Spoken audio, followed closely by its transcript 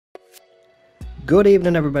Good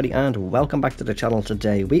evening everybody and welcome back to the channel.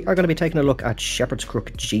 Today we are going to be taking a look at Shepherd's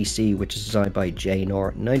Crook GC, which is designed by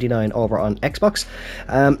JNor99 over on Xbox.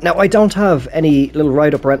 Now I don't have any little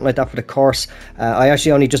write-up or anything like that for the course. I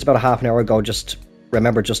actually only just about a half an hour ago just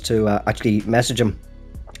remembered to actually message him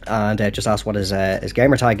and just ask what his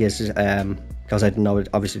gamer tag is, because I didn't know. It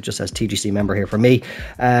obviously just says TGC member here for me,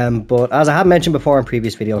 but as I have mentioned before in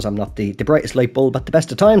previous videos, I'm not the brightest light bulb at the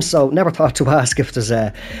best of times, so never thought to ask if there's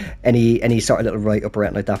any sort of little write-up or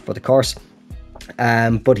anything like that for the course.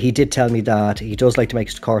 But he did tell me that he does like to make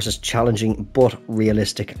his courses challenging but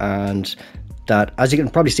realistic, and that, as you can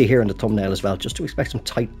probably see here in the thumbnail as well, just to expect some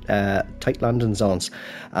tight landing zones,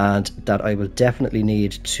 and that I will definitely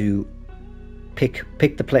need to pick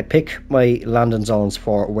my landing zones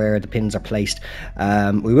for where the pins are placed.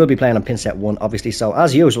 We will be playing on pin set 1 obviously, so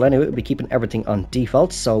as usual anyway, we'll be keeping everything on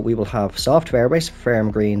default. So we will have soft fairways, firm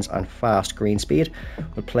greens and fast green speed.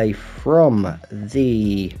 We'll play from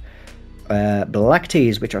the black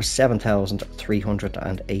tees, which are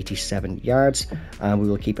 7,387 yards, and we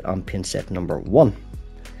will keep it on pin set number 1.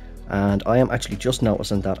 And I am actually just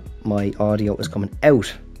noticing that my audio is coming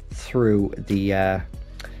out through the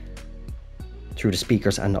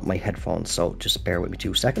speakers and not my headphones, so just bear with me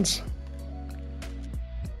 2 seconds.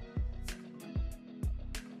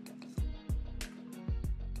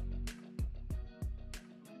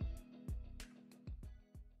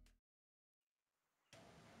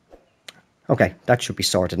 Okay, that should be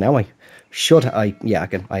sorted now. I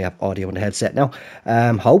have audio in the headset now.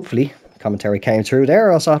 Hopefully commentary came through there,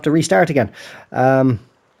 or else I'll have to restart again. But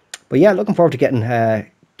yeah, looking forward to getting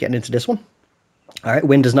into this one. All right,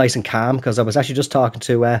 wind is nice and calm, because I was actually just talking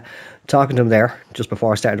to him there just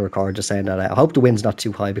before I started to record, just saying that I hope the wind's not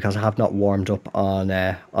too high, because I have not warmed up on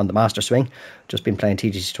the master swing. Just been playing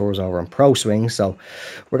TGC tours over on pro swing. So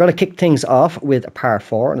we're going to kick things off with a par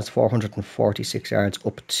 4, and it's 446 yards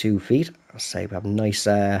up 2 feet. I'll say we have nice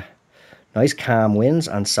calm winds,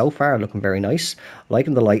 and so far looking very nice.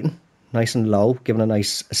 Liking the lighting, nice and low, giving a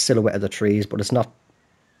nice silhouette of the trees, but it's not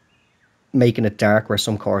making it dark, where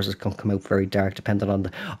some courses can come out very dark depending on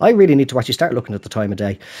the... I really need to actually start looking at the time of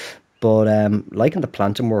day, but liking the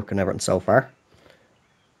planting work and everything so far.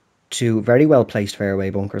 2 very well placed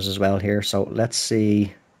fairway bunkers as well here, so let's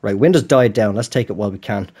see. Right, wind has died down, let's take it while we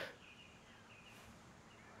can.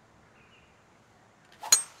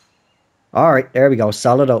 Alright, there we go,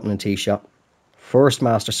 solid opening tee shot. First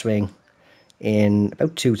master swing in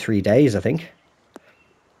about 2-3 days, I think.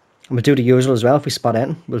 I'm going to do the usual as well. If we spot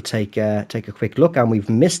in, we'll take a quick look, and we've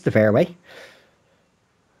missed the fairway.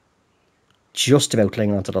 Just about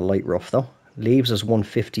clinging onto the light rough though. Leaves us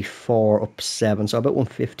 154 up 7, so about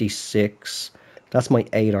 156. That's my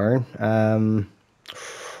 8 iron.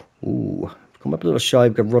 Ooh, come up a little shy,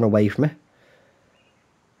 we could run away from it.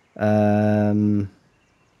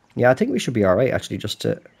 Yeah, I think we should be all right actually, just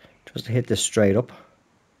to hit this straight up.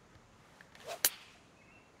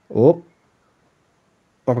 Oh.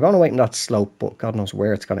 Well, we're going to wait on that slope, but God knows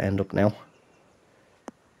where it's going to end up now.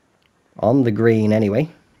 On the green, anyway.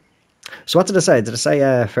 So what did I say? Did I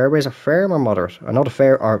say fairways are firm or moderate? I know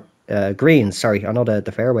the greens. Sorry, I know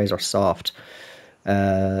the fairways are soft.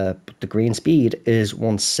 But the green speed is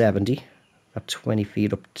 170 at 20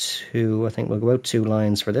 feet up 2. I think we'll go out 2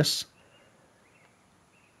 lines for this.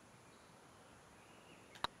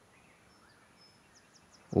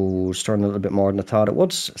 Oh, starting a little bit more than I thought it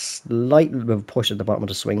would. Slight little bit of a push at the bottom of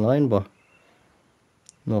the swing line, but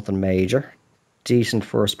nothing major. Decent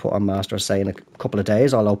first put on master. Say in a couple of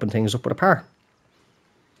days I'll open things up with a par.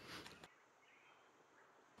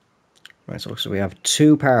 Right, so it looks like we have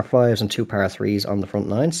 2 par 5s and 2 par 3s on the front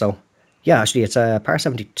line. So yeah, actually it's a par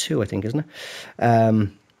 72, I think, isn't it?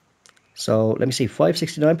 So let me see,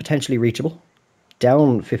 569 potentially reachable.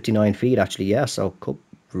 Down 59 feet actually, yeah, so could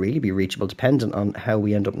really be reachable dependent on how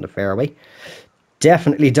we end up in the fairway.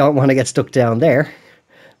 Definitely don't want to get stuck down there.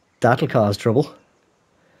 That'll cause trouble.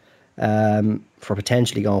 For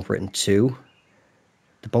potentially going for it in 2.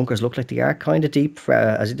 The bunkers look like they are kind of deep,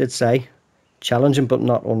 as you did say. Challenging but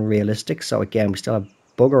not unrealistic. So again, we still have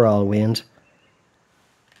bugger all wind.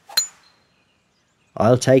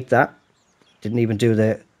 I'll take that. Didn't even do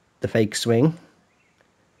the fake swing.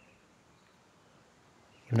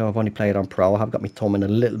 Even though I've only played on pro, I've got my thumb in a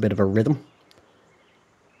little bit of a rhythm.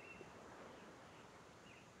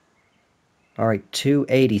 Alright,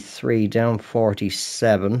 283 down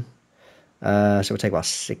 47. So we'll take about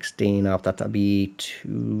 16 off that. That'll be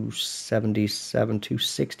 277,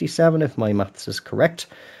 267 if my maths is correct.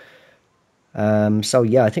 So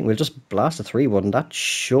yeah, I think we'll just blast a 3-wood, and that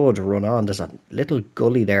should run on. There's a little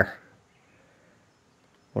gully there.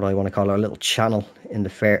 what I want to call our little channel in the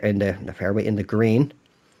fairway, in the green.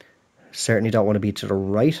 Certainly don't want to be to the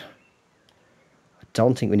right. I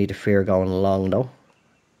don't think we need to fear going long though.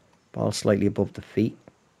 Ball slightly above the feet.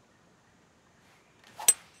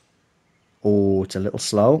 Oh, it's a little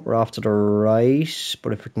slow. We're off to the right,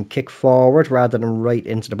 but if we can kick forward rather than right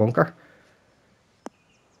into the bunker,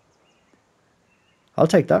 I'll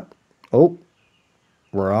take that. Oh,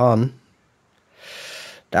 we're on.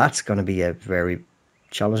 That's going to be a very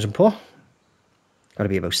challenging putt. Got to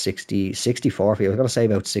be about 64 feet. I was going to say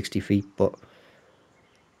about 60 feet, but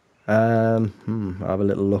I'll have a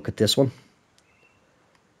little look at this one.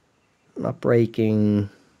 Not breaking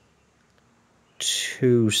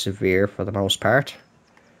too severe for the most part.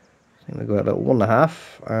 I think we'll go about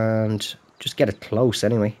 1.5 and just get it close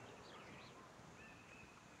anyway.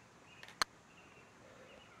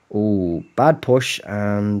 Oh, bad push,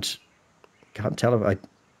 and can't tell if I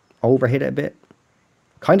overhit it a bit.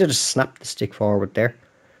 Kind of just snapped the stick forward there.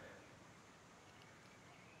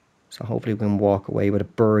 So hopefully we can walk away with a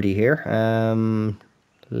birdie here.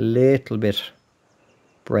 Little bit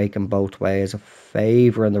breaking both ways. A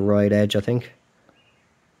favour on the right edge, I think.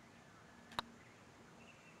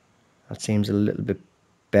 That seems a little bit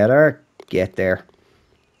better. Get there.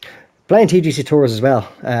 Playing TGC Tours as well.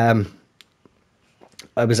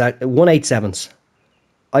 I was at 187s.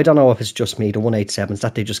 I don't know if it's just me, the 187s,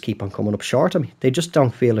 that they just keep on coming up short of me. They just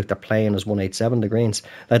don't feel like they're playing as 187, the greens.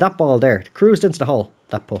 Like that ball there, cruised into the hole,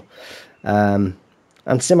 that putt. And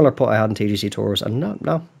similar putt I had in TGC Tours, and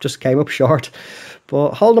no, just came up short.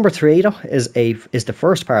 But hole number 3 though is the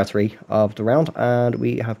first par 3 of the round, and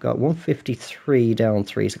we have got 153 down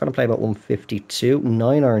 3, so I'm going to play about 152.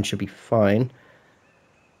 9 iron should be fine.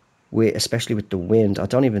 Especially with the wind, I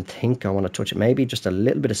don't even think I want to touch it. Maybe just a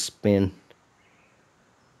little bit of spin.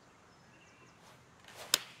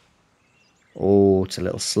 Oh, it's a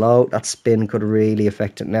little slow. That spin could really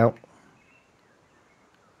affect it now.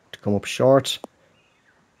 To come up short.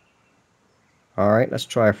 Alright, let's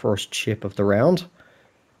try our first chip of the round.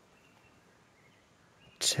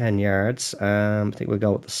 10 yards. I think we'll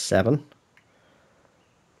go with the 7.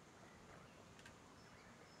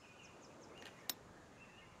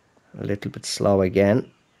 A little bit slow again.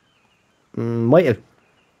 Might have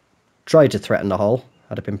tried to threaten the hole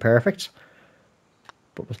had it been perfect.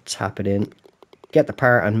 But we'll tap it in. Get the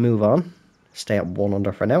par and move on. Stay at 1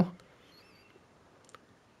 under for now.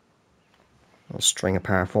 A string of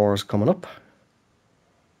par 4s coming up.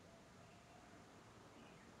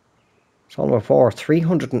 So number 4,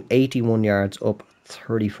 381 yards up,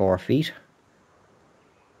 34 feet.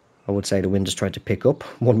 I would say the wind is trying to pick up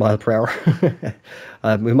 1 mile per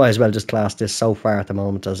hour. We might as well just class this so far at the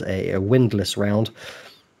moment as a windless round.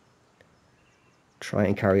 Try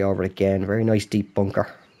and carry over again. Very nice deep bunker.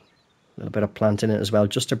 A little bit of plant in it as well,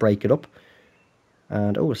 just to break it up.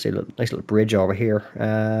 And oh, see a nice little bridge over here.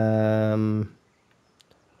 And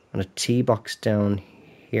a tee box down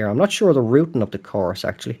here. I'm not sure the routing of the course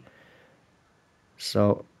actually.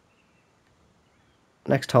 So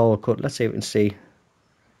next hole, let's see if we can see.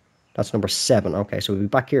 That's number 7. Okay, so we'll be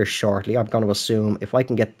back here shortly. I'm going to assume if I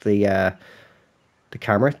can get the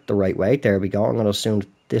camera the right way. There we go. I'm going to assume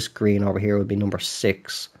this green over here will be number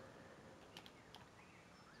 6.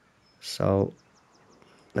 So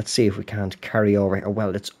let's see if we can't carry over here.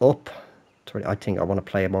 Well, it's up. I think I want to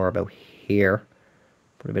play more about here.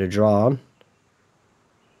 Put a bit of draw on.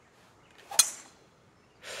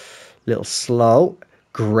 Little slow.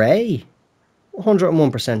 Grey.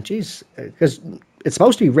 101%. Jeez. Because it's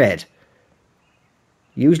supposed to be red.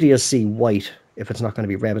 Usually you'll see white if it's not going to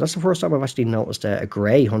be red. But that's the first time I've actually noticed a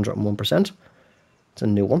grey 101%. It's a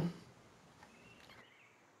new one.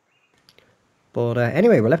 But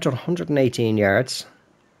anyway, we're left at 118 yards.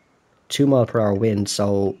 2 mile per hour wind.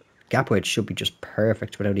 So gap wedge should be just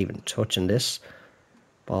perfect without even touching this.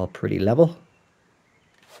 Ball pretty level.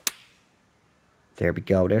 There we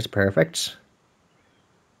go. There's perfect.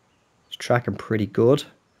 It's tracking pretty good.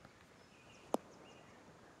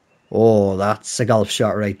 Oh, that's a golf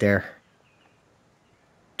shot right there.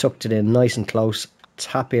 Tucked it in nice and close.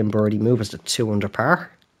 Tap in birdie. Move us to 2 under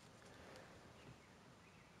par.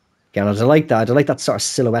 Again, I like that. I like that sort of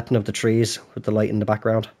silhouetting of the trees with the light in the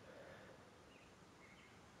background.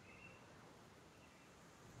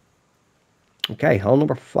 Okay, hole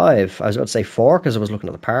number 5. I was about to say 4 because I was looking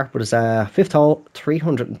at the par, but it's a 5th hole,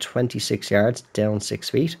 326 yards, down 6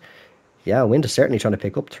 feet. Yeah, wind is certainly trying to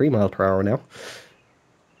pick up, 3 mile per hour now.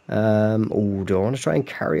 Oh, do I want to try and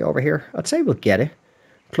carry over here? I'd say we'll get it.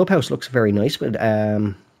 Clubhouse looks very nice, but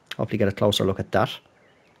hopefully get a closer look at that.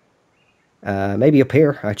 Maybe up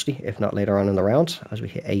here, actually, if not later on in the round, as we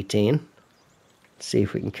hit 18. See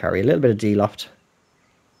if we can carry a little bit of D-loft.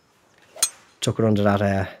 Took it under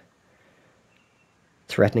that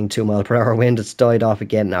threatening 2 mph wind. It's died off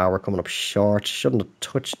again. Now we're coming up short. Shouldn't have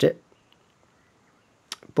touched it.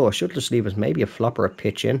 But should just leave us maybe a flop or a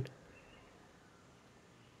pitch in.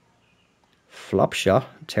 Flop shot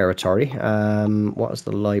territory. What is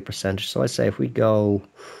the lie percentage? So I'd say if we go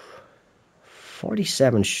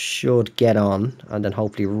 47 should get on and then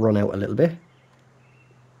hopefully run out a little bit.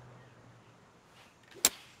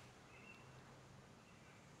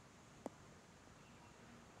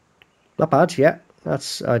 Not bad, yeah. I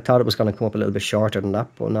thought it was going to come up a little bit shorter than that,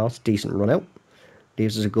 but no, it's a decent run out.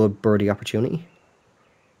 Leaves us a good birdie opportunity.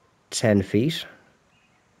 10 feet.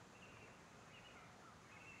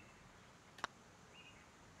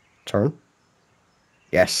 Turn.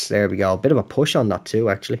 Yes, there we go. A bit of a push on that too,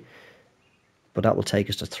 actually. But that will take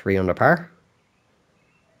us to 3 under par.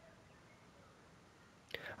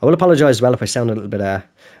 I will apologise as well if I sound a little bit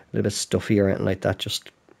stuffy or anything like that.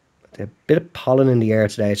 Just a bit of pollen in the air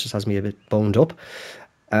today. It just has me a bit boned up.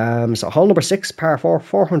 So hole number 6, par 4,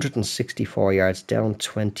 464 yards, down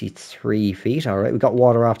 23 feet. All right, we got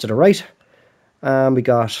water off to the right. We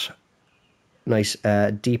got nice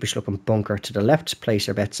deepish looking bunker to the left. Place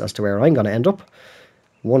your bets as to where I'm going to end up.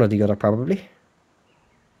 One or the other probably.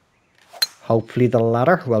 Hopefully the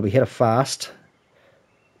latter. Well, we hit it fast.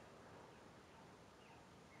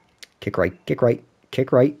 Kick right, kick right,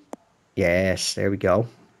 kick right. Yes, there we go.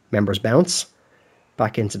 Members bounce.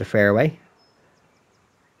 Back into the fairway.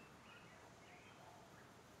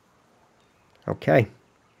 Okay.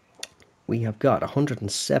 We have got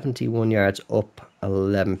 171 yards up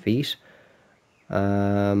 11 feet. So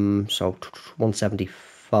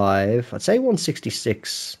 175. I'd say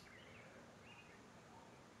 166.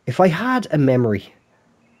 If I had a memory,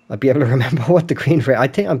 I'd be able to remember what the green for.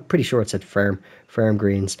 I'm pretty sure it said firm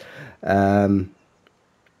greens.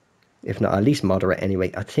 If not, at least moderate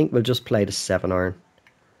anyway. I think we'll just play the 7-iron.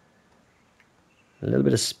 A little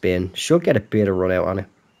bit of spin. Should get a bit of run out on it.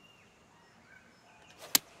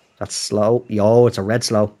 That's slow. Yo, it's a red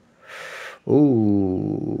slow.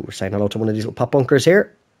 Ooh, we're saying hello to one of these little pop bunkers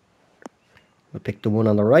here. We'll pick the one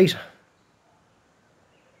on the right.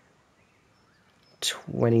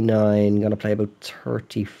 29. Going to play about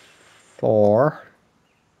 34.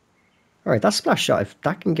 Alright, that splash shot, if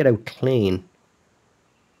that can get out clean.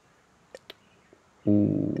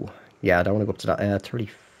 Ooh, yeah, I don't want to go up to that.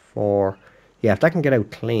 34. Yeah, if that can get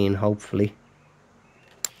out clean, hopefully.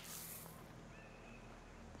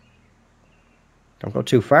 Don't go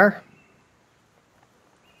too far.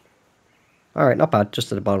 Alright, not bad.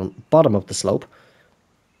 Just at the bottom of the slope.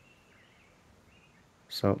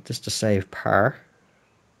 So, just to save par.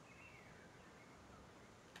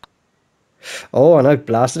 Oh, and I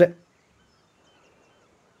blasted it.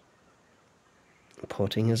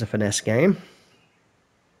 Putting is a finesse game.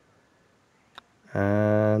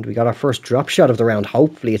 And we got our first drop shot of the round.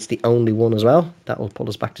 Hopefully it's the only one as well. That will pull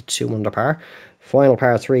us back to 2 under par. Final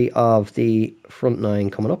par 3 of the front 9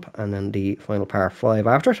 coming up. And then the final par 5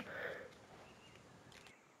 after it.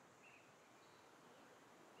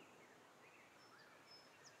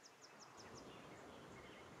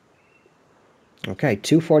 Okay,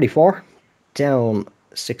 244. Down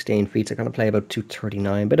 16 feet. So I'm going to play about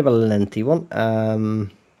 239. Bit of a lengthy one.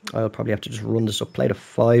 I'll probably have to just run this up. Play the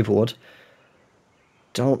 5 wood.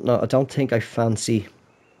 Don't know. I don't think I fancy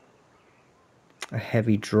a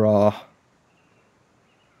heavy draw.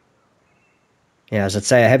 Yeah, as I'd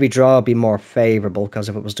say, a heavy draw would be more favourable, because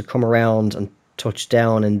if it was to come around and touch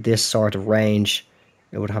down in this sort of range,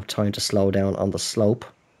 it would have time to slow down on the slope.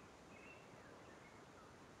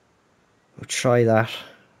 We'll try that,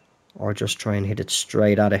 or just try and hit it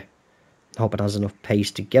straight at it. Hope it has enough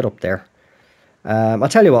pace to get up there. I'll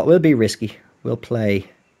tell you what, we'll be risky. We'll play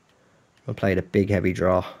the big heavy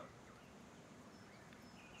draw.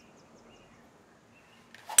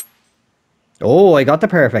 Oh, I got the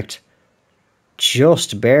perfect.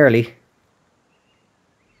 Just barely.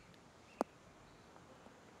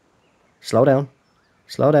 Slow down.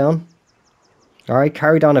 Slow down. Alright,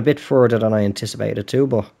 carried on a bit further than I anticipated to,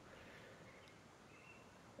 but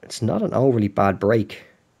it's not an overly bad break.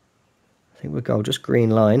 I think we'll go just green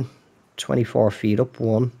line. 24 feet up,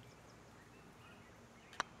 1.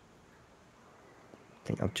 I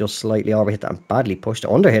think I've just slightly overhit that and badly pushed it.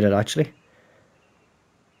 Underhit it, actually.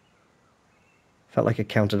 Felt like it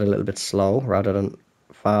counted a little bit slow rather than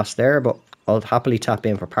fast there, but I'll happily tap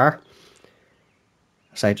in for par.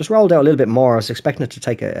 So I just rolled out a little bit more. I was expecting it to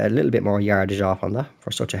take a little bit more yardage off on that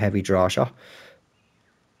for such a heavy draw shot.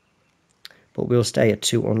 but we'll stay at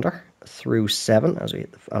 2 under through 7 as we,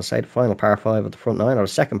 I'll say, the final par 5 of the front 9, or the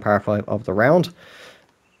second par 5 of the round.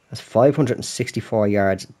 That's 564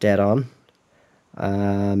 yards dead on.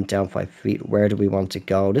 Down 5 feet. Where do we want to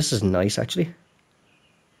go? This is nice, actually.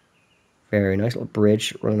 Very nice little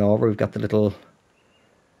bridge running over. We've got the little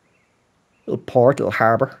port, little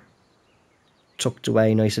harbour tucked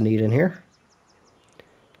away nice and neat in here.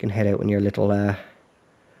 You can head out in your little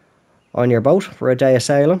on your boat for a day of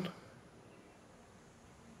sailing.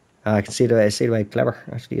 I can see the way clever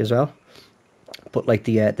actually as well. Put like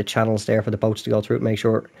the channels there for the boats to go through. Make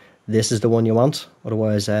sure this is the one you want.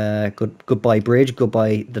 Otherwise, goodbye bridge,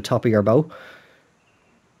 goodbye the top of your boat.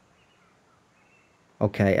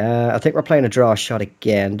 Okay, I think we're playing a draw shot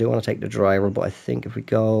again. Do want to take the driver, but I think if we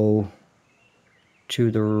go to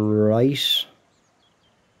the right,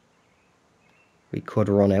 we could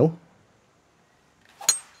run out.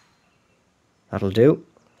 That'll do.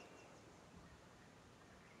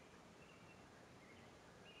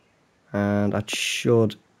 And that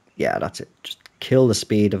should, yeah, that's it. Just kill the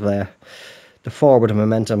speed of the forward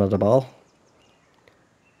momentum of the ball.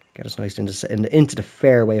 Get us nice into the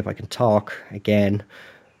fairway if I can talk again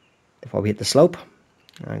before we hit the slope.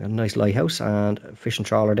 I got a nice lighthouse and a fishing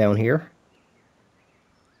trawler down here.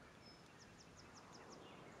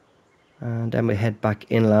 And then we head back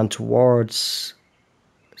inland towards,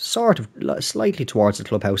 sort of, slightly towards the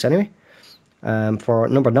clubhouse anyway. For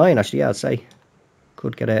number 9 actually, yeah, I'd say.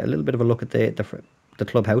 Could get a little bit of a look at the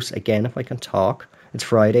clubhouse again if I can talk. It's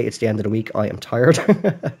Friday, it's the end of the week, I am tired.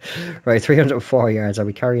 Right, 304 yards, are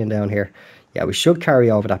we carrying down here? Yeah, we should carry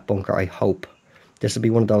over that bunker, I hope. This will be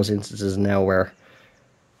one of those instances now where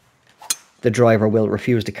the driver will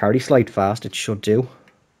refuse to carry. Slide fast, it should do.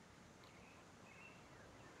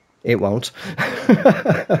 It won't.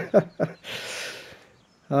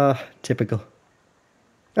 Typical.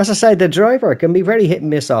 As I said, the driver can be very hit and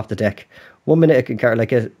miss off the deck. 1 minute it can carry,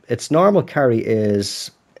 like its normal carry is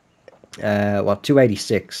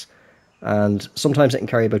 286, and sometimes it can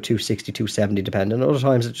carry about 260, 270 depending. Other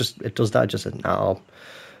times it does that. Just said, no,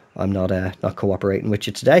 I'm not cooperating with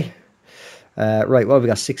you today. Right, well, we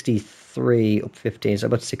got 63 up 15, so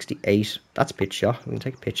about 68. That's pitch shot. We can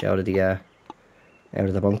take a pitch out of the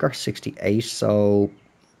bunker. 68. So,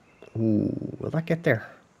 ooh, will that get there?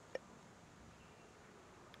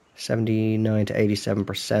 79 to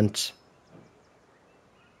 87%.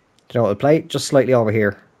 You know what, we'll play just slightly over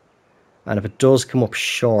here, and if it does come up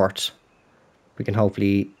short, we can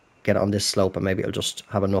hopefully get it on this slope, and maybe it'll just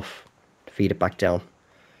have enough to feed it back down.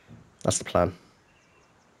 That's the plan.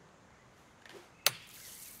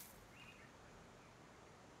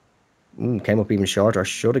 Came up even shorter. I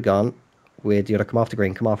should have gone with the other. Come off the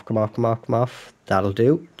green. Come off, come off, come off, come off. That'll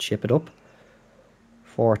do. Chip it up.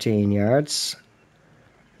 14 yards.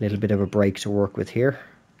 A little bit of a break to work with here.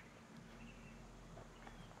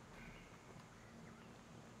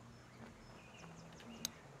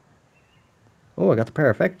 Oh, I got the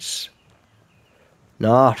perfects.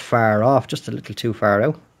 Not far off, just a little too far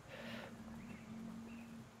out.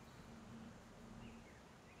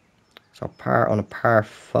 So par on a par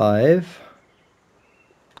 5.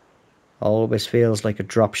 Always feels like a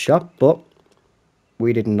drop shot, but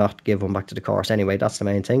we did not give one back to the course anyway. That's the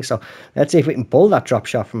main thing. So let's see if we can pull that drop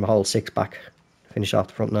shot from hole 6 back. Finish off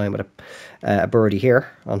the front 9 with a birdie here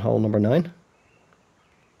on hole number 9.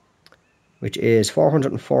 Which is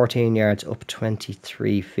 414 yards up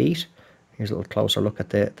 23 feet. Here's a little closer look at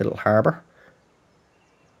the little harbour.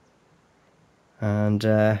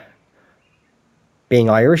 And being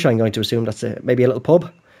Irish, I'm going to assume that's maybe a little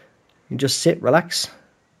pub. You just sit, relax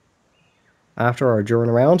after or during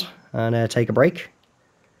a round and take a break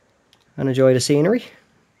and enjoy the scenery.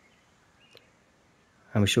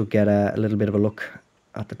 And we should get a little bit of a look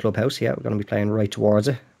at the clubhouse. Yeah, we're going to be playing right towards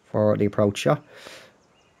it for the approach shot.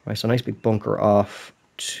 Right, so nice big bunker off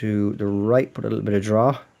to the right. Put a little bit of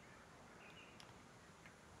draw.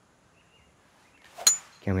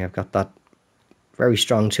 Again, we have got that very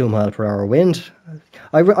strong 2-mile-per-hour wind.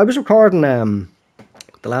 I was recording the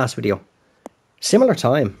last video. Similar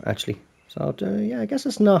time, actually. So, yeah, I guess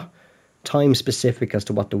it's not time specific as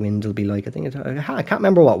to what the wind will be like. I think I can't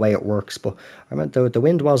remember what way it works, but I remember the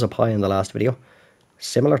wind was up high in the last video.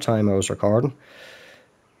 Similar time I was recording.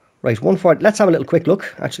 Right, 140. Let's have a little quick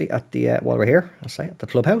look, actually, at the while we're here. I'll say at the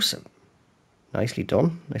clubhouse. Nicely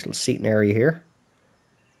done. Nice little seating area here.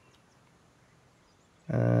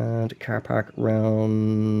 And car park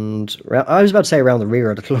round. I was about to say around the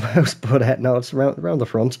rear of the clubhouse, but no, it's around the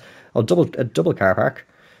front. Oh, a double car park,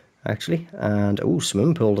 actually, and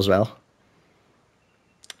swimming pool as well.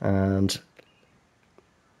 And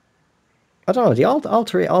I don't know. The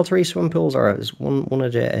all three swimming pools are is one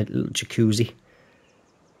of the little jacuzzi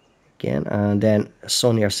again, and then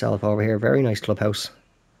sun yourself over here. Very nice clubhouse,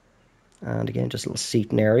 and again just a little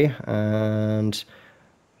seating area, and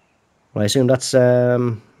well, I assume that's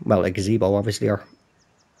well, a gazebo obviously, or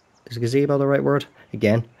is gazebo the right word?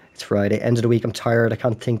 Again, it's Friday, end of the week. I'm tired. I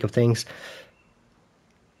can't think of things.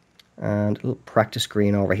 And a little practice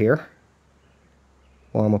green over here.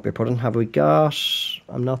 Warm up your putting. Have we got...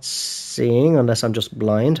 I'm not seeing, unless I'm just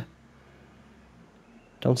blind.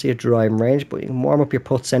 Don't see a driving range, but you can warm up your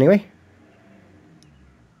putts anyway.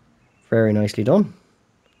 Very nicely done.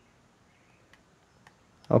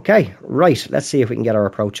 Okay, right. Let's see if we can get our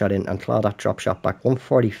approach shot in and claw that drop shot back.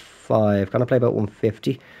 145. Gonna play about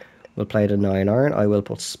 150. We'll play the 9-iron. I will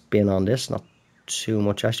put spin on this. Not too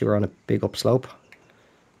much, actually. We're on a big upslope.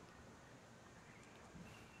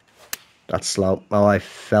 That's slow. Oh, I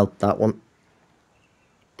felt that one.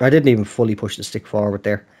 I didn't even fully push the stick forward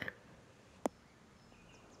there.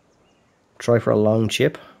 Try for a long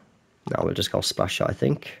chip. No, we'll just go splash shot, I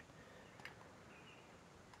think.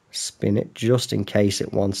 Spin it just in case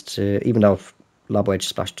it wants to, even though lob wedge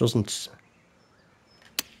splash doesn't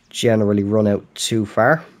generally run out too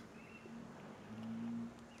far.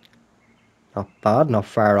 Not bad, not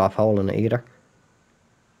far off holing it either.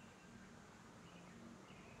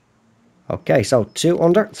 Okay, so 2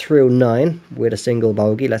 under through 9 with a single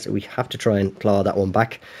bogey. We have to try and claw that one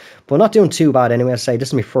back. But not doing too bad anyway. I say this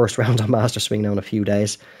is my first round on Master Swing now in a few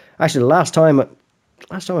days. Actually, the last time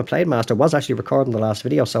I played Master was actually recording the last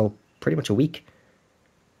video, so pretty much a week.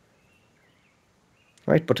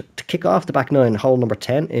 Right, but to kick off the back 9, hole number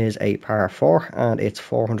 10 is a par 4, and it's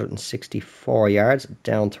 464 yards,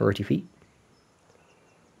 down 30 feet.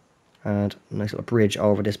 And a nice little bridge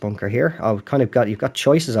over this bunker here. You've got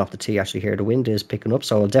choices off the tee actually here. The wind is picking up,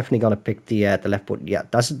 so I'm definitely going to pick the left. But yeah,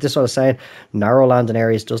 this is what I was saying. Narrow landing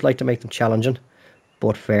areas does like to make them challenging,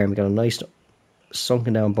 but fair. We got a nice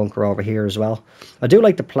sunken down bunker over here as well. I do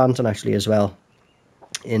like the planting actually as well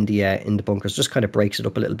in the bunkers. Just kind of breaks it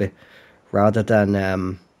up a little bit rather than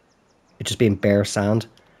it just being bare sand.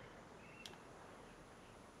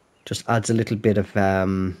 Just adds a little bit of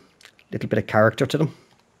character to them.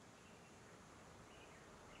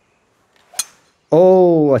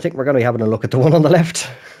 Oh, I think we're going to be having a look at the one on the left.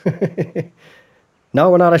 No,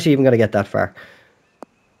 we're not actually even going to get that far.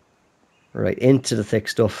 Right, into the thick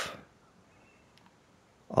stuff.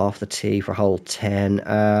 Off the tee for hole 10.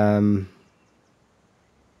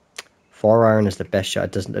 4-iron is the best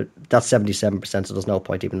shot. That's 77%, so there's no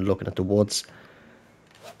point even looking at the woods.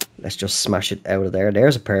 Let's just smash it out of there.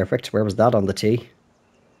 There's a perfect. Where was that on the tee?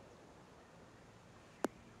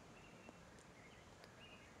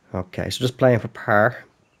 Okay, so just playing for par.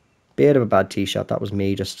 Bit of a bad tee shot. That was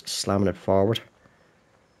me just slamming it forward.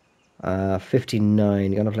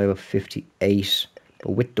 59. You're going to play with 58.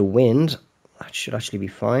 But with the wind, that should actually be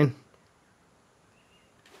fine.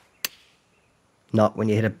 Not when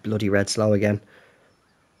you hit a bloody red slow again.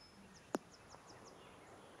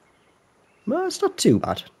 Well, it's not too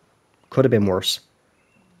bad. Could have been worse.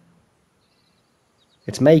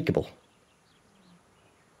 It's makeable.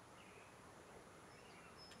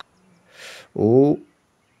 Oh,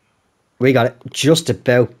 we got it just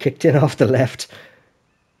about kicked in off the left.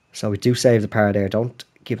 So we do save the par there. Don't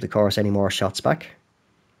give the course any more shots back.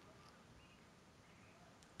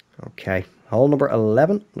 Okay, hole number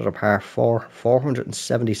 11, another par 4,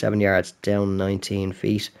 477 yards, down 19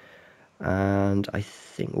 feet. And I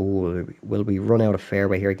think, oh, will we run out of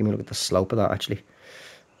fairway here? Give me a look at the slope of that actually.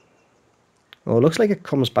 Oh, it looks like it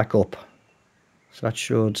comes back up. So that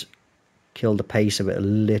should kill the pace of it a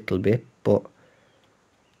little bit. But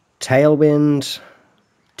tailwind,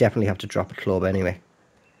 definitely have to drop a club anyway.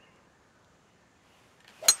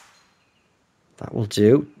 That will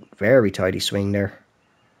do. Very tidy swing there.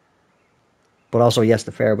 But also, yes,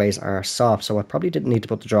 the fairways are soft, so I probably didn't need to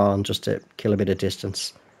put the draw on just to kill a bit of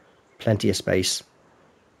distance. Plenty of space.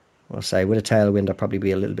 I'll say with a tailwind, I'll probably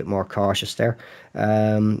be a little bit more cautious there.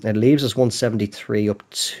 It leaves us 173 up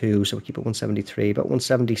 2, so we keep it 173. About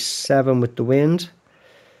 177 with the wind.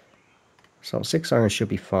 So 6-iron should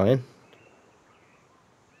be fine.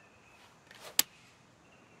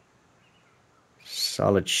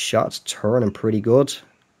 Solid shots, turning pretty good.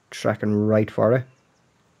 Tracking right for it.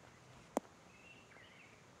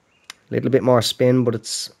 A little bit more spin, but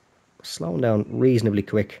it's slowing down reasonably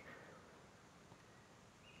quick.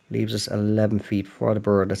 Leaves us 11 feet for the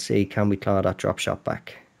bird. Let's see, can we claw that drop shot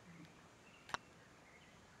back?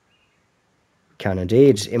 Can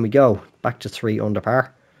indeed. In we go. Back to 3 under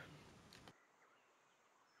par.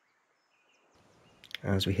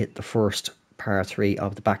 As we hit the first par 3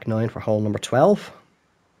 of the back 9 for hole number 12.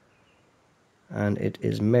 And it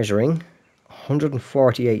is measuring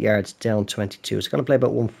 148 yards down 22. It's going to play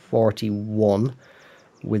about 141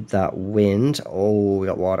 with that wind. Oh, we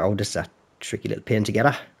got water. Oh, this is a tricky little pin to get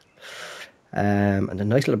at. And a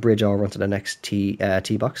nice little bridge over onto the next tee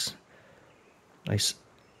box. Nice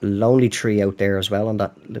lonely tree out there as well on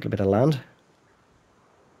that little bit of land.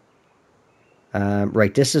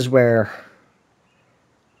 Right, this is where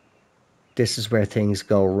things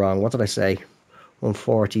go wrong. What did I say?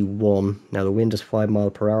 141. Now the wind is 5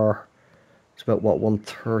 miles per hour. It's about what,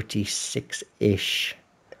 136-ish.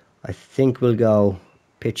 I think we'll go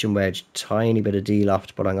pitch and wedge, tiny bit of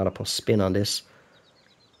D-loft, but I'm going to put spin on this.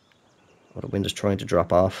 Oh, the wind is trying to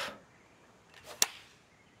drop off.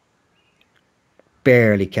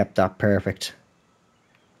 Barely kept that perfect.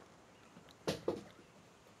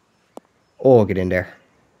 Oh, get in there.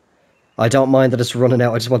 I don't mind that it's running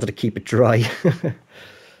out. I just wanted to keep it dry. We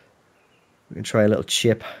can try a little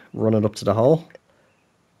chip, run it up to the hole.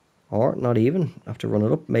 Or not even have to run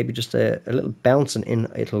it up. Maybe just a little bouncing in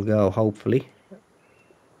it'll go, hopefully.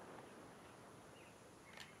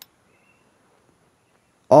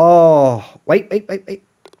 Oh, wait.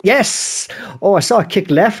 Yes! Oh, I saw it kick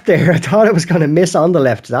left there. I thought it was going to miss on the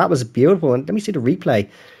left. That was beautiful. And let me see the replay.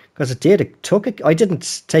 Because it did. It took it. I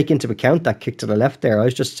didn't take into account that kick to the left there. I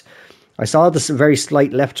saw this very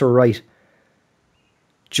slight left to right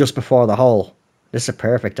just before the hole. This is a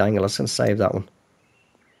perfect angle. I was going to save that one.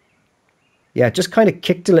 Yeah, it just kind of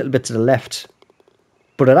kicked a little bit to the left.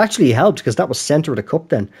 But it actually helped because that was center of the cup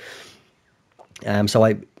then. So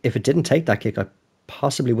if it didn't take that kick, I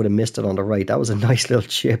possibly would have missed it on the right. That was a nice little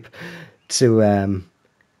chip to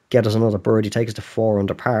get us another birdie, take us to 4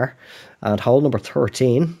 under par. And hole number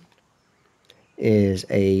 13 is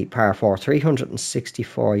a par 4,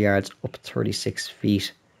 364 yards up 36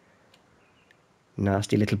 feet.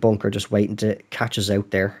 Nasty little bunker just waiting to catch us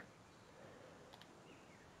out there.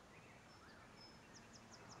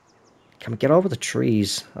 Can we get over the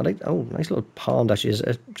trees? Oh, nice little pond actually. Is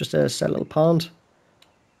just a set little pond.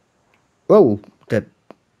 Whoa, the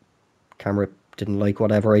camera didn't like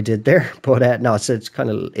whatever I did there, but no, it's kind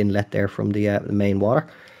of inlet there from the main water.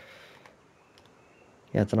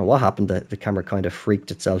 Yeah, I don't know what happened. The camera kind of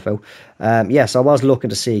freaked itself out. Yes, I was looking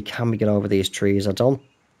to see, can we get over these trees? I don't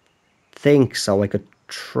think so. I could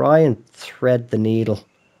try and thread the needle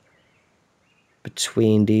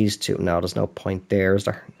between these two. No, there's no point there, is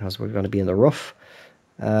there? Because we're going to be in the rough.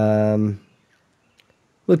 We'll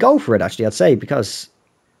go for it, actually, I'd say, because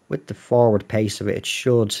with the forward pace of it, it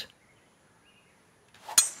should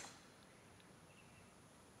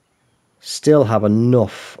still have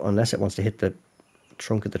enough, unless it wants to hit the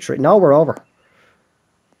trunk of the tree. No, we're over.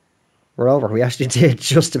 We're over. We actually did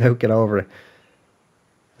just about get over it.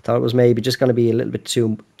 I thought it was maybe just going to be a little bit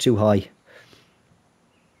too high.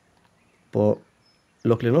 But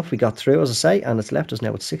luckily enough, we got through, as I say, and it's left us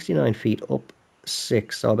now with 69 feet up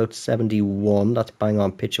 6, so about 71. That's bang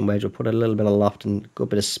on pitch and wedge. We'll put a little bit of loft and a good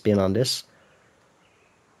bit of spin on this.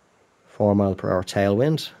 4 mile per hour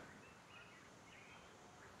tailwind.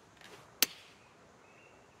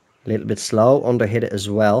 A little bit slow, underhit it as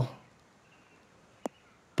well.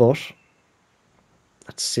 But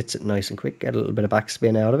that sits it nice and quick. Get a little bit of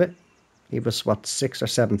backspin out of it. Give us, what, 6 or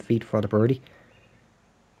 7 feet for the birdie.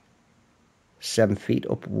 7 feet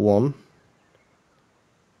up 1.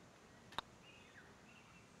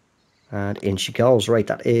 And in she goes. Right,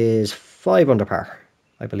 that is 5 under par,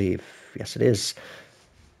 I believe. Yes, it is.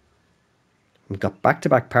 We've got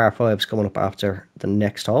back-to-back par 5s coming up after the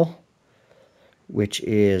next hole, which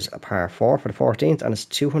is a par 4 for the 14th, and it's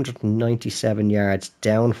 297 yards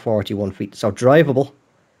down 41 feet. So drivable.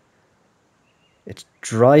 It's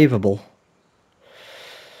drivable.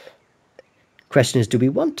 Question is, do we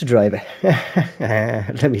want to drive it?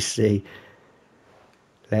 Let me see.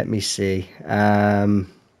 So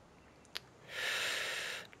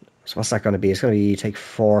what's that going to be? It's going to be, take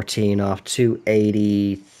 14 off,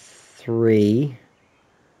 283.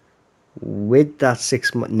 With that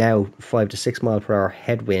 5 to 6 mile per hour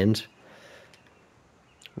headwind,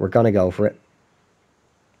 we're going to go for it.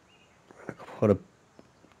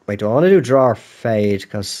 Wait, do I want to do draw or fade?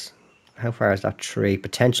 Because how far is that tree?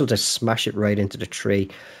 Potential to smash it right into the tree.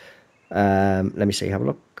 Let me see, have a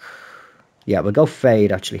look. Yeah, we'll go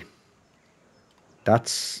fade, actually.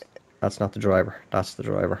 That's not the driver. That's the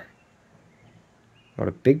driver. Got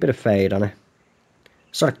a big bit of fade on it.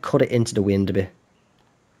 Sort of cut it into the wind a bit.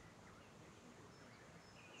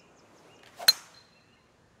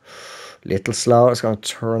 Little slow. It's going to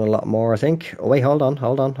turn a lot more, I think. Oh, wait, hold on.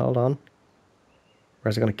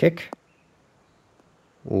 Where's it going to kick?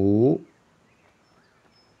 Oh.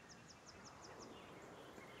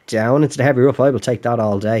 down into the heavy rough. I will take that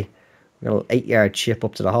all day. A little 8-yard chip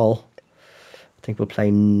up to the hole. I think we'll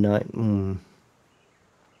play 10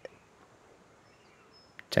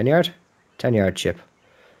 yard? 10 yard chip.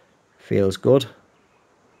 Feels good.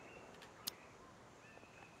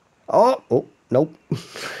 Oh, nope.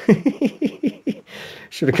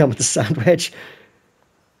 Should have come with the sand wedge.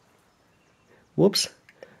 Whoops.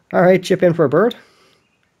 Alright, chip in for a bird.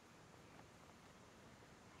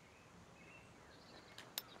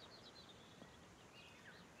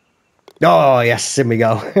 Oh, yes, in we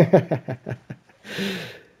go.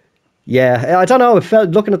 Yeah, I don't know. It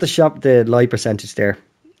felt, looking at the lie percentage there,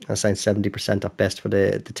 I was saying 70% at best for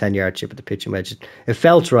the 10 yard chip at the pitching wedge. It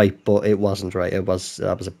felt right, but it wasn't right. That was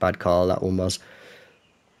a bad call, that one was.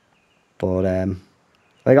 But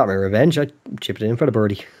I got my revenge. I chipped it in for the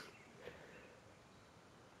birdie.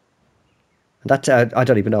 And that, I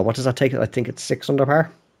don't even know. What does that take? I think it's 6 under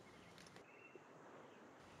par.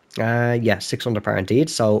 Yeah, 6 under par indeed.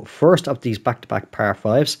 So first of these back-to-back par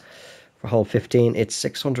 5s for hole 15, it's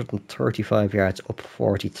 635 yards up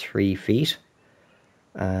 43 feet.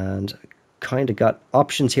 And kind of got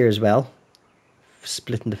options here as well.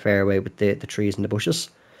 Splitting the fairway with the trees and the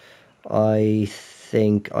bushes. I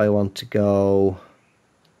think I want to go...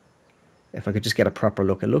 If I could just get a proper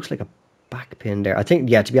look. It looks like a back pin there. I think,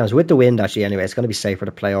 yeah, to be honest, with the wind actually anyway, it's going to be safer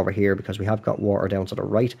to play over here because we have got water down to the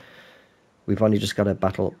right. We've only just got to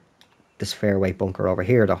battle this fairway bunker over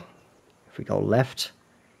here though. If we go left.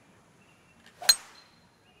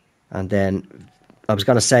 And then, I was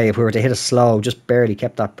going to say, if we were to hit a slow, just barely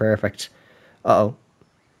kept that perfect. Uh-oh.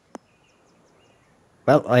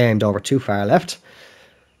 Well, I aimed over too far left.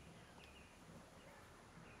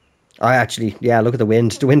 I actually, yeah, look at the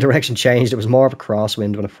wind. The wind direction changed. It was more of a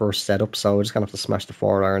crosswind when I first set up, so we're just going to have to smash the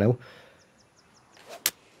 4-iron now.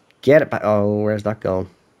 Get it back. Oh, where's that going?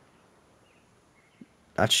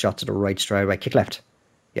 That shot to the right straight away. Kick left.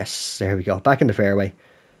 Yes, there we go. Back in the fairway.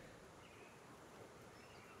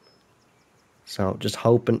 So just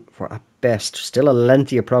hoping for at best. Still a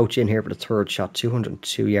lengthy approach in here for the third shot.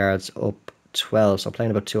 202 yards up 12. So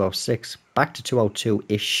playing about 206. Back to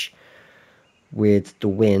 202-ish with the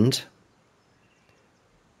wind.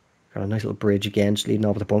 Got a nice little bridge again, just leading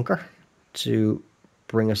over the bunker to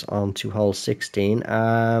bring us on to hole 16.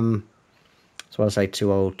 So I'll say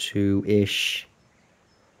 202-ish.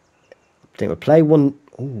 I think we'll play one.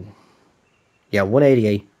 Oh, yeah,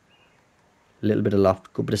 188. A little bit of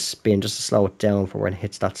loft, good bit of spin just to slow it down for when it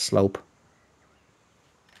hits that slope.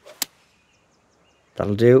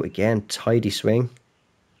 That'll do. Again, tidy swing.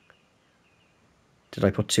 Did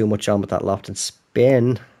I put too much on with that loft and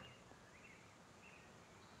spin?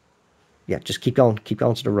 Yeah, just keep going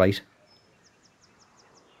to the right.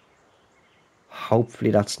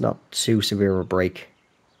 Hopefully that's not too severe a break.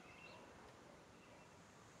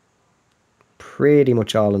 Pretty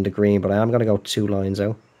much all in the green, but I am going to go 2 lines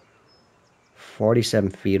out.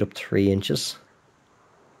 47 feet up 3 inches.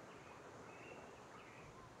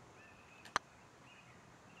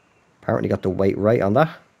 Apparently got the weight right on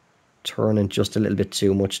that. Turning just a little bit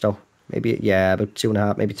too much though. Maybe, yeah, about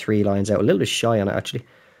 2.5, maybe 3 lines out. A little bit shy on it actually.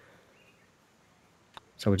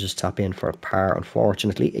 So we'll just tap in for a par,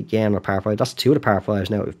 unfortunately. Again, we're par 5. That's 2 of the par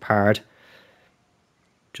 5s now. We've parred.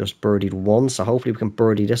 Just birdied 1, so hopefully we can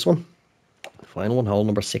birdie this one. The final one, hole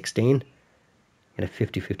number 16. Get a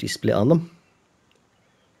 50-50 split on them.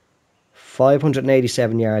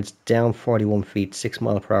 587 yards, down 41 feet, 6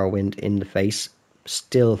 mile per hour wind in the face.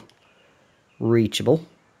 Still reachable.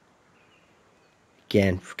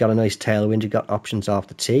 Again, we've got a nice tailwind. You've got options off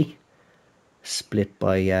the tee. Split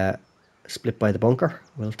by the bunker.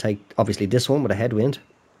 We'll take obviously this one with a headwind.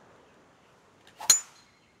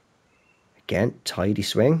 Again, tidy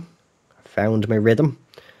swing. Found my rhythm.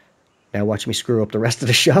 Now watch me screw up the rest of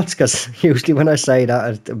the shots, because usually when I say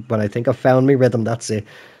that, when I think I've found my rhythm, that's it.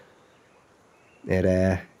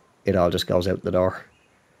 It all just goes out the door.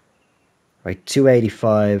 Right,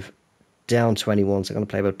 285, down 21, so I'm going to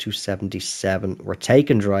play about 277. We're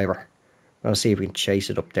taking driver. I'm going to see if we can chase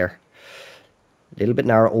it up there. A little bit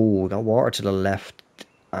narrow. Oh, we got water to the left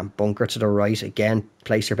and bunker to the right. Again,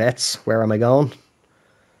 place your bets. Where am I going?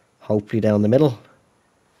 Hopefully down the middle.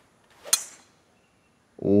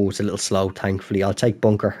 Oh, it's a little slow, thankfully. I'll take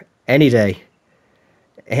bunker any day.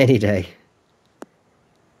 Any day.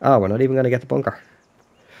 Oh, we're not even going to get the bunker.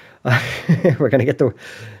 We're going to get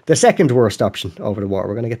the second worst option over the water.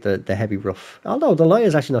 We're going to get the heavy rough. Although the lie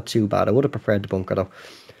is actually not too bad. I would have preferred the bunker though.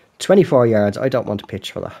 24 yards. I don't want to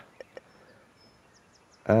pitch for that.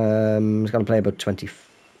 I'm going to play about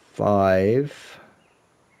 25.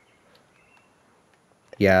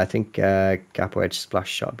 Yeah, I think gap wedge splash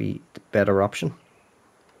shot would be the better option.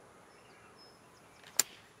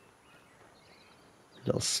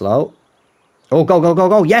 little slow. Oh, go, go, go,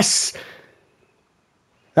 go. Yes!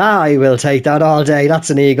 I will take that all day. That's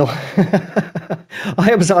an eagle.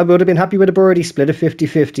 I would have been happy with a birdie, split a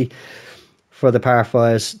 50-50 for the par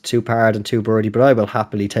 5s, 2 par and 2 birdie, but I will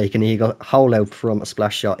happily take an eagle. Hole out from a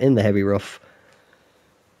splash shot in the heavy rough.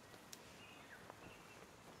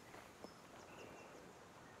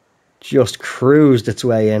 Just cruised its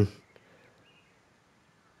way in.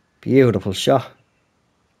 Beautiful shot.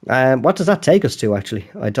 What does that take us to, actually?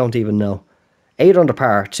 I don't even know. 8 under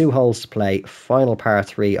par, 2 holes to play, final par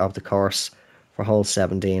 3 of the course for hole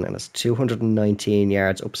 17, and it's 219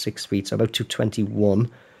 yards, up 6 feet, so about 221.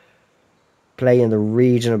 Play in the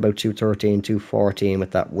region about 213, 214 with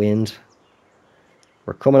that wind.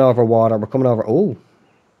 We're coming over water, we're coming over... Oh,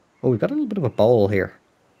 we've got a little bit of a bowl here.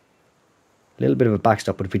 A little bit of a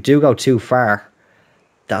backstop, but if we do go too far,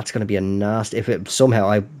 that's going to be a nasty... If it somehow,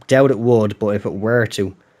 I doubt it would, but if it were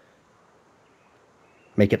to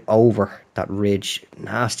make it over that ridge,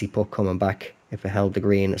 nasty putt coming back if it held the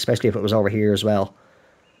green, especially if it was over here as well.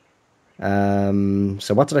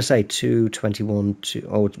 So what did I say? 221.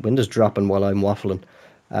 Oh, wind is dropping while I'm waffling.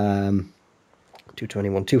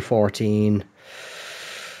 221, 214.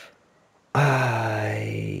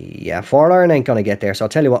 Yeah, 4-iron ain't gonna get there. So I'll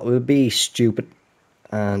tell you what, we'll be stupid,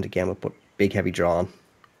 and again we'll put big heavy draw on.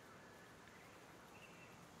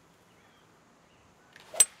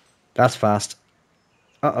 That's fast.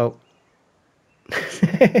 Uh-oh.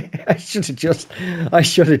 I should have just taken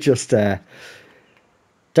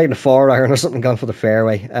a 4-iron or something, gone for the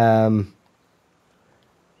fairway.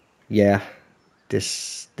 Yeah,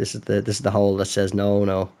 this is the hole that says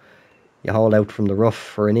no. You hole out from the rough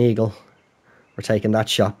for an eagle. We're taking that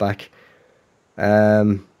shot back.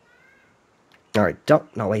 All right,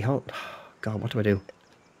 no wait, hold. God, what do I do?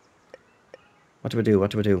 What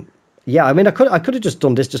do I do? Yeah, I mean, I could have just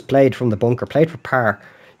done this, just played from the bunker, played for par.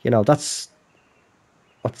 You know, that's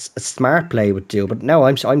what a smart play would do. But no,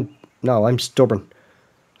 I'm stubborn.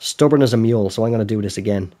 Stubborn as a mule, so I'm going to do this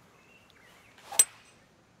again.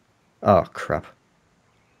 Oh, crap.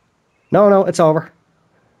 No, it's over.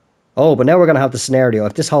 Oh, but now we're going to have the scenario.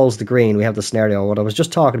 If this holds the green, we have the scenario, what I was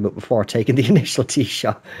just talking about before, taking the initial tee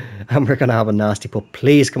shot. And we're going to have a nasty putt.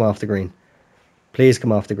 Please come off the green. Please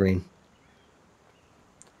come off the green.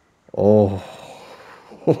 Oh.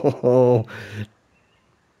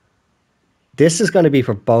 This is going to be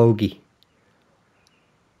for bogey.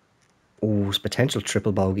 Oh, there's potential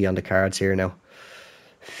triple bogey on the cards here now.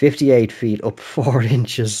 58 feet, up 4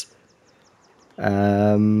 inches.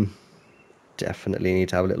 Definitely need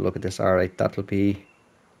to have a little look at this. All right, that'll be a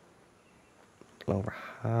little over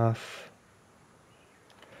half.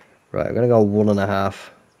 Right, I'm going to go 1.5.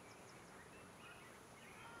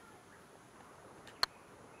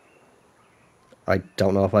 I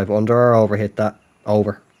don't know if I've under or over hit that.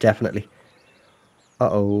 Over, definitely.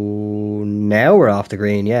 Uh-oh, now we're off the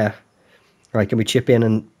green, yeah. Right, can we chip in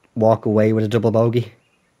and walk away with a double bogey?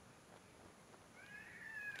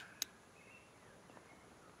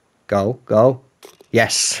 Go.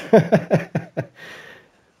 Yes. The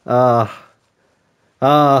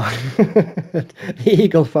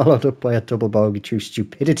eagle followed up by a double bogey through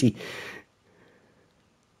stupidity.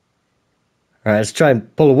 All right, let's try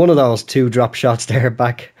and pull one of those 2 drop shots there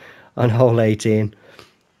back on hole 18.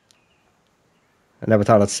 I never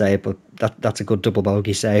thought I'd say it, but that's a good double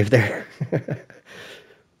bogey save there.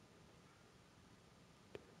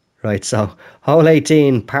 Right, so hole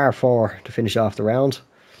 18, par 4 to finish off the round.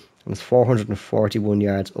 And it's 441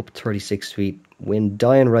 yards, up 36 feet. Wind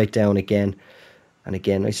dying right down again. And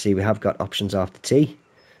again, I see we have got options off the tee.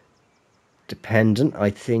 Dependent,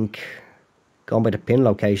 I think, going by the pin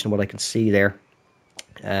location, what I can see there,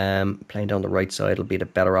 playing down the right side will be the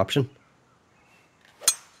better option.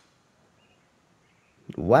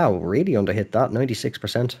 Wow, really underhit that,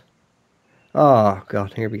 96%. Oh,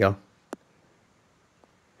 God, here we go.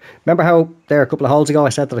 Remember how there a couple of holes ago I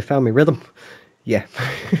said that I found my rhythm? Yeah.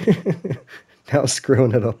 Now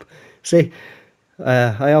screwing it up. See,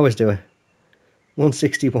 I always do it.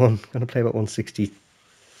 161, going to play about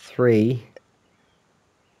 163.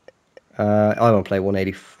 I don't play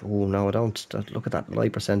 180. Oh, no, I don't. Look at that lie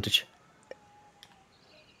percentage.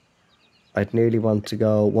 I'd nearly want to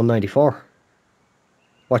go 194.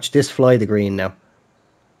 Watch this fly the green now.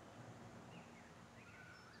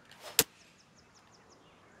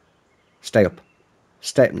 Stay up.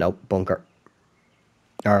 No, bunker.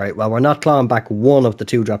 Alright, well, we're not clawing back one of the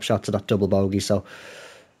 2 drop shots of that double bogey, so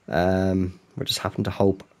we're just having to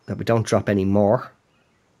hope that we don't drop any more.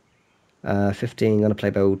 15, going to play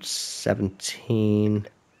about 17.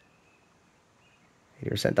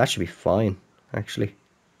 80%. That should be fine, actually.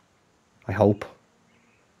 I hope.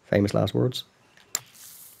 Famous last words.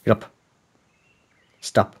 Get up.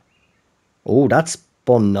 Stop. Oh, that's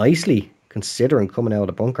spun nicely, considering coming out of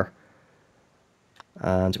the bunker.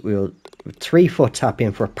 And we'll 3-foot tap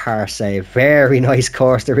in for a par save. Very nice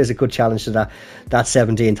course. There is a good challenge to that. That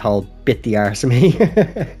 17th hole bit the arse of me.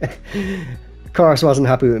 Course wasn't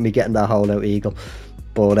happy with me getting that hole out eagle.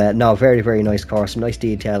 But no, very, very nice course. Some nice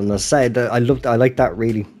detail. And as I said, I like that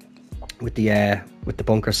really with the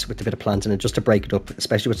bunkers, with a bit of planting, and just to break it up,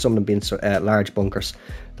 especially with some of them being large bunkers.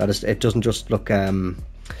 That is, it doesn't just look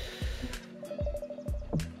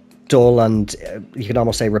dull, and you can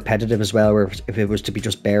almost say repetitive as well, where if it was to be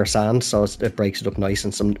just bare sand, so it breaks it up nice.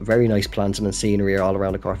 And some very nice planting and scenery all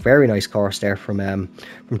around the course. Very nice course there from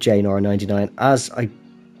JNR 99. As I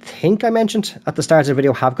think I mentioned at the start of the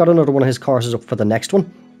video, have got another one of his courses up for the next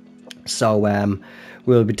one, so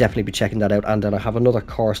we'll definitely be checking that out. And then I have another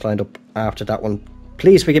course lined up after that one.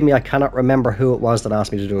 Please forgive me, I cannot remember who it was that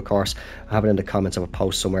asked me to do a course. I have it in the comments of a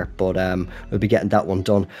post somewhere, but we'll be getting that one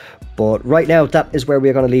done. But right now, that is where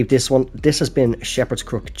we're going to leave this one. This has been Shepherd's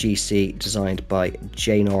Crook GC, designed by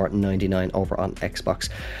JNor99 over on Xbox.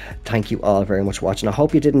 Thank you all very much for watching. I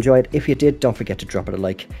hope you did enjoy it. If you did, don't forget to drop it a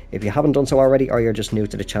like. If you haven't done so already, or you're just new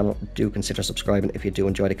to the channel, do consider subscribing if you do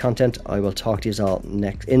enjoy the content. I will talk to you all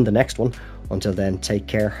in the next one. Until then, take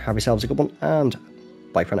care, have yourselves a good one, and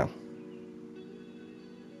bye for now.